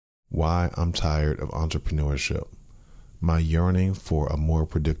Why I'm tired of entrepreneurship. My yearning for a more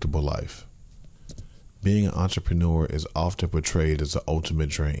predictable life. Being an entrepreneur is often portrayed as the ultimate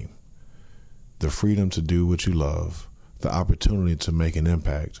dream. The freedom to do what you love, the opportunity to make an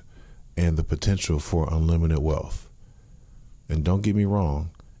impact, and the potential for unlimited wealth. And don't get me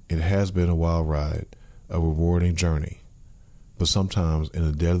wrong, it has been a wild ride, a rewarding journey. But sometimes in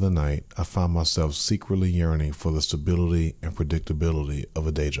the dead of the night, I find myself secretly yearning for the stability and predictability of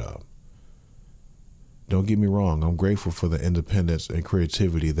a day job. Don't get me wrong, I'm grateful for the independence and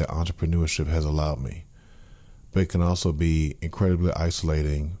creativity that entrepreneurship has allowed me. But it can also be incredibly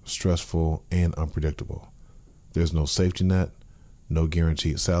isolating, stressful, and unpredictable. There's no safety net, no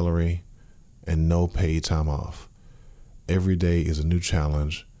guaranteed salary, and no paid time off. Every day is a new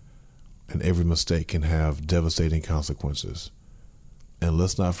challenge, and every mistake can have devastating consequences. And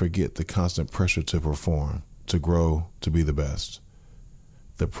let's not forget the constant pressure to perform, to grow, to be the best.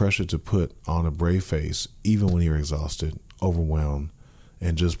 The pressure to put on a brave face even when you're exhausted, overwhelmed,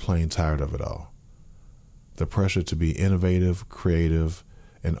 and just plain tired of it all. The pressure to be innovative, creative,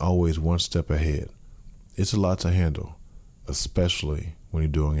 and always one step ahead. It's a lot to handle, especially when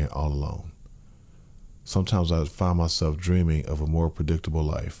you're doing it all alone. Sometimes I find myself dreaming of a more predictable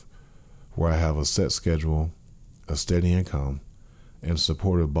life, where I have a set schedule, a steady income, and a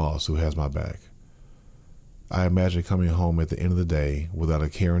supportive boss who has my back. I imagine coming home at the end of the day without a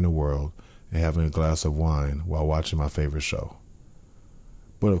care in the world and having a glass of wine while watching my favorite show.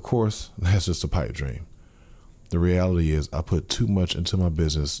 But of course, that's just a pipe dream. The reality is I put too much into my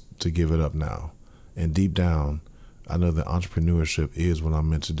business to give it up now. And deep down, I know that entrepreneurship is what I'm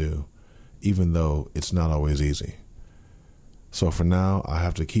meant to do, even though it's not always easy. So for now, I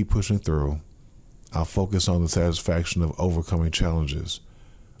have to keep pushing through. I'll focus on the satisfaction of overcoming challenges,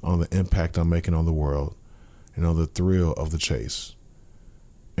 on the impact I'm making on the world, and on the thrill of the chase.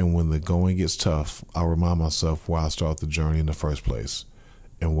 And when the going gets tough, I'll remind myself why I started the journey in the first place,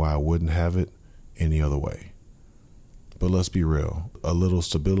 and why I wouldn't have it any other way. But let's be real, a little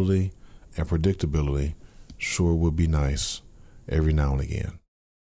stability and predictability sure would be nice every now and again.